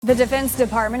The Defense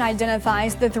Department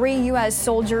identifies the 3 U.S.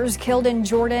 soldiers killed in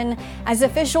Jordan as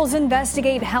officials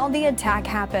investigate how the attack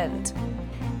happened.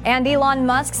 And Elon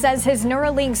Musk says his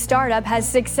Neuralink startup has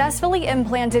successfully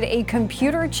implanted a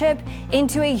computer chip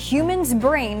into a human's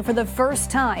brain for the first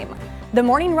time. The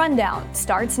Morning Rundown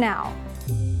starts now.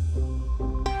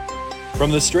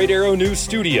 From the Straight Arrow News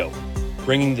Studio,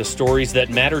 bringing the stories that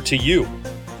matter to you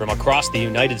from across the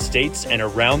United States and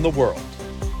around the world.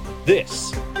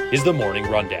 This is the Morning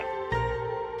Rundown.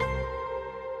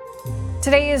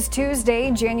 Today is Tuesday,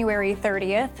 January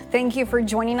 30th. Thank you for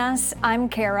joining us. I'm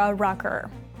Kara Rucker.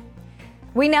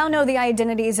 We now know the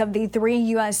identities of the 3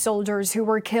 U.S. soldiers who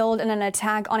were killed in an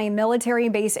attack on a military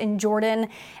base in Jordan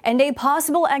and a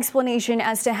possible explanation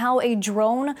as to how a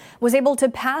drone was able to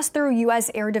pass through U.S.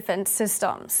 air defense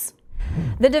systems.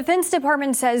 The Defense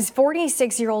Department says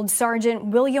 46-year-old Sergeant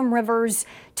William Rivers,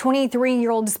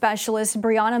 23-year-old Specialist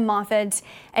Brianna Moffitt,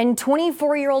 and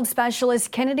 24-year-old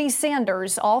Specialist Kennedy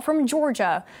Sanders, all from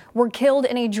Georgia, were killed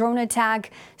in a drone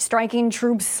attack, striking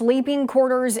troops' sleeping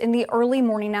quarters in the early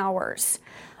morning hours.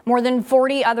 More than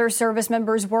 40 other service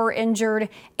members were injured,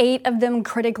 8 of them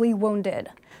critically wounded.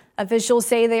 Officials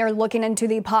say they are looking into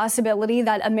the possibility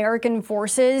that American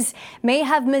forces may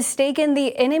have mistaken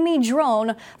the enemy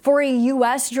drone for a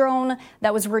U.S. drone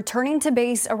that was returning to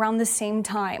base around the same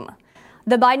time.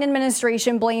 The Biden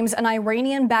administration blames an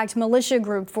Iranian-backed militia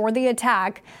group for the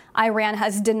attack. Iran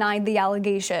has denied the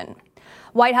allegation.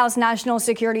 White House National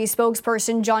Security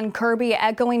spokesperson John Kirby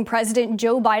echoing President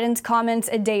Joe Biden's comments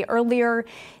a day earlier,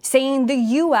 saying the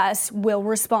U.S. will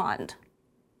respond.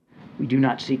 We do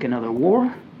not seek another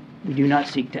war. We do not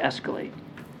seek to escalate,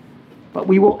 but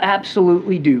we will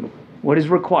absolutely do what is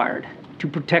required to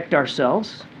protect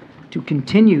ourselves, to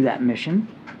continue that mission,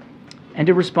 and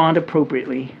to respond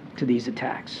appropriately to these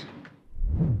attacks.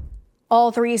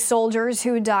 All 3 soldiers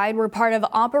who died were part of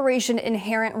Operation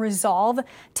Inherent Resolve,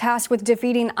 tasked with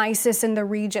defeating ISIS in the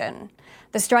region.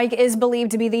 The strike is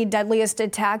believed to be the deadliest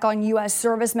attack on U.S.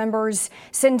 service members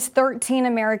since 13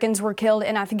 Americans were killed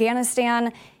in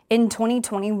Afghanistan in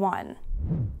 2021.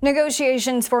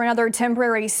 Negotiations for another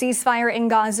temporary ceasefire in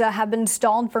Gaza have been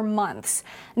stalled for months.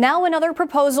 Now another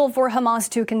proposal for Hamas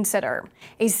to consider: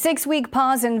 a 6-week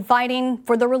pause in fighting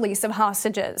for the release of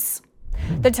hostages.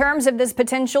 The terms of this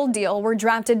potential deal were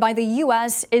drafted by the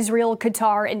U.S., Israel,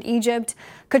 Qatar, and Egypt.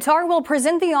 Qatar will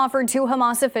present the offer to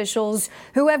Hamas officials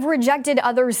who have rejected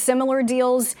other similar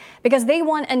deals because they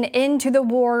want an end to the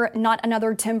war, not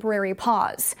another temporary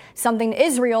pause, something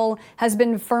Israel has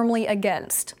been firmly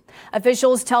against.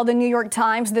 Officials tell the New York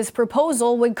Times this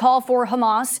proposal would call for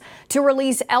Hamas to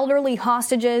release elderly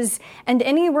hostages and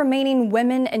any remaining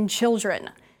women and children.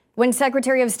 When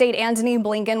Secretary of State Antony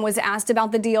Blinken was asked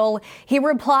about the deal, he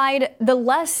replied, "The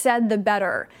less said, the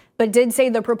better," but did say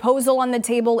the proposal on the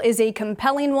table is a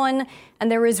compelling one and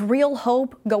there is real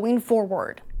hope going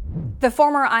forward. The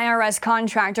former IRS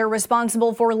contractor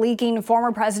responsible for leaking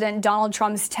former President Donald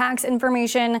Trump's tax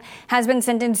information has been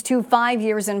sentenced to 5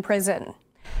 years in prison.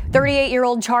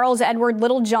 38-year-old Charles Edward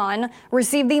Littlejohn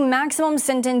received the maximum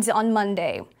sentence on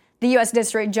Monday. The U.S.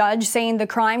 District Judge saying the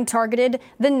crime targeted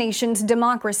the nation's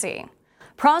democracy.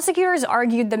 Prosecutors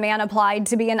argued the man applied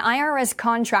to be an IRS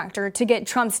contractor to get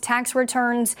Trump's tax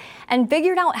returns and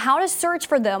figured out how to search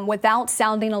for them without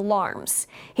sounding alarms.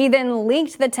 He then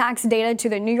leaked the tax data to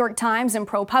the New York Times and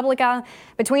ProPublica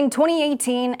between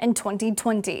 2018 and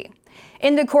 2020.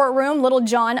 In the courtroom,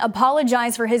 Littlejohn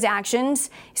apologized for his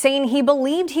actions, saying he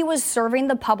believed he was serving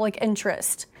the public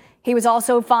interest. He was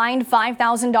also fined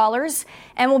 $5,000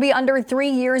 and will be under 3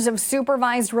 years of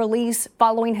supervised release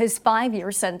following his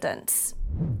 5-year sentence.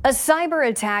 A cyber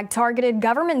attack targeted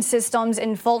government systems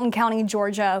in Fulton County,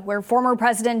 Georgia, where former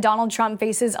President Donald Trump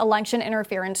faces election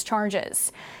interference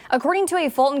charges. According to a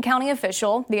Fulton County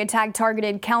official, the attack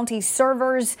targeted county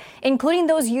servers, including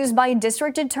those used by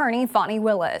District Attorney Fani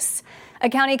Willis. A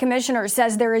county commissioner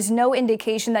says there is no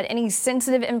indication that any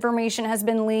sensitive information has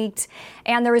been leaked,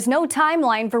 and there is no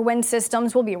timeline for when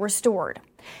systems will be restored.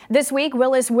 This week,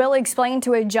 Willis will explain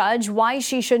to a judge why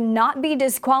she should not be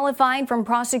disqualified from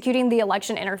prosecuting the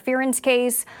election interference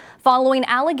case following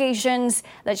allegations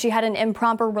that she had an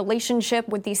improper relationship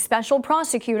with the special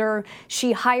prosecutor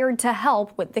she hired to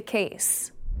help with the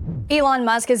case. Elon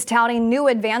Musk is touting new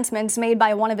advancements made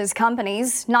by one of his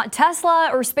companies, not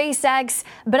Tesla or SpaceX,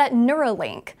 but at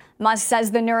Neuralink. Musk says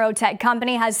the neurotech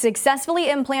company has successfully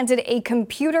implanted a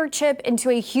computer chip into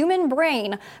a human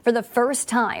brain for the first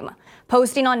time.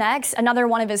 Posting on X, another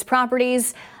one of his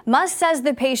properties, Musk says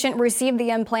the patient received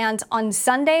the implant on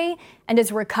Sunday and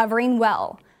is recovering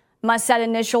well. Musk said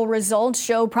initial results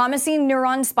show promising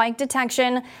neuron spike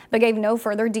detection, but gave no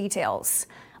further details.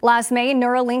 Last May,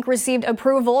 Neuralink received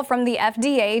approval from the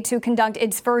FDA to conduct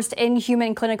its first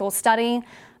in-human clinical study.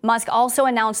 Musk also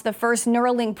announced the first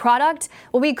Neuralink product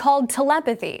will be called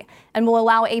telepathy and will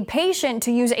allow a patient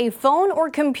to use a phone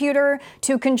or computer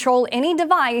to control any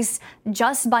device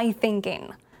just by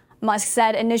thinking. Musk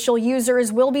said initial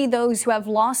users will be those who have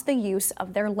lost the use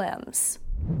of their limbs.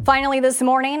 Finally this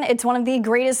morning, it's one of the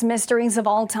greatest mysteries of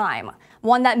all time,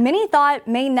 one that many thought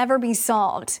may never be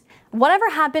solved. Whatever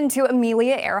happened to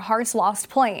Amelia Earhart's lost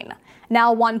plane?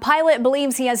 Now one pilot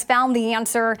believes he has found the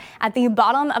answer at the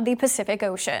bottom of the Pacific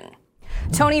Ocean.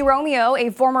 Tony Romeo, a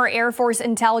former Air Force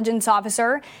intelligence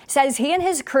officer, says he and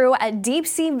his crew at Deep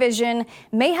Sea Vision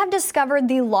may have discovered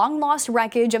the long-lost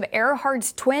wreckage of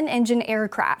Earhart's twin-engine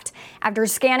aircraft after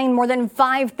scanning more than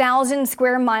 5,000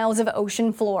 square miles of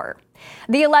ocean floor.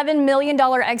 The $11 million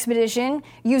expedition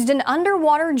used an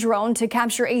underwater drone to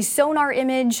capture a sonar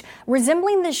image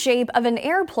resembling the shape of an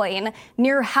airplane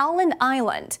near Howland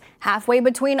Island, halfway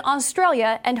between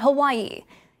Australia and Hawaii.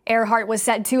 Earhart was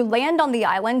set to land on the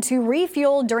island to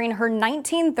refuel during her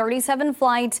 1937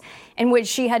 flight, in which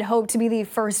she had hoped to be the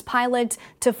first pilot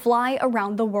to fly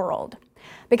around the world.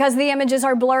 Because the images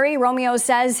are blurry, Romeo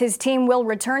says his team will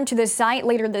return to the site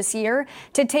later this year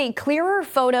to take clearer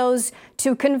photos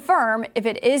to confirm if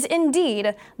it is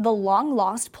indeed the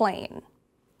long-lost plane.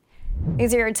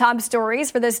 These are your top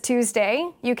stories for this Tuesday.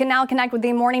 You can now connect with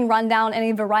the Morning Rundown in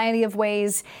a variety of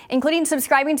ways, including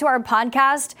subscribing to our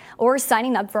podcast or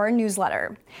signing up for our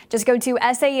newsletter. Just go to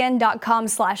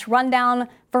san.com/rundown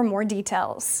for more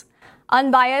details.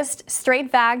 Unbiased,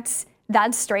 straight facts,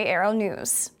 that's Straight Arrow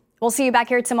News. We'll see you back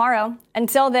here tomorrow.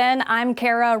 Until then, I'm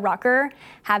Kara Rucker.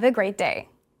 Have a great day.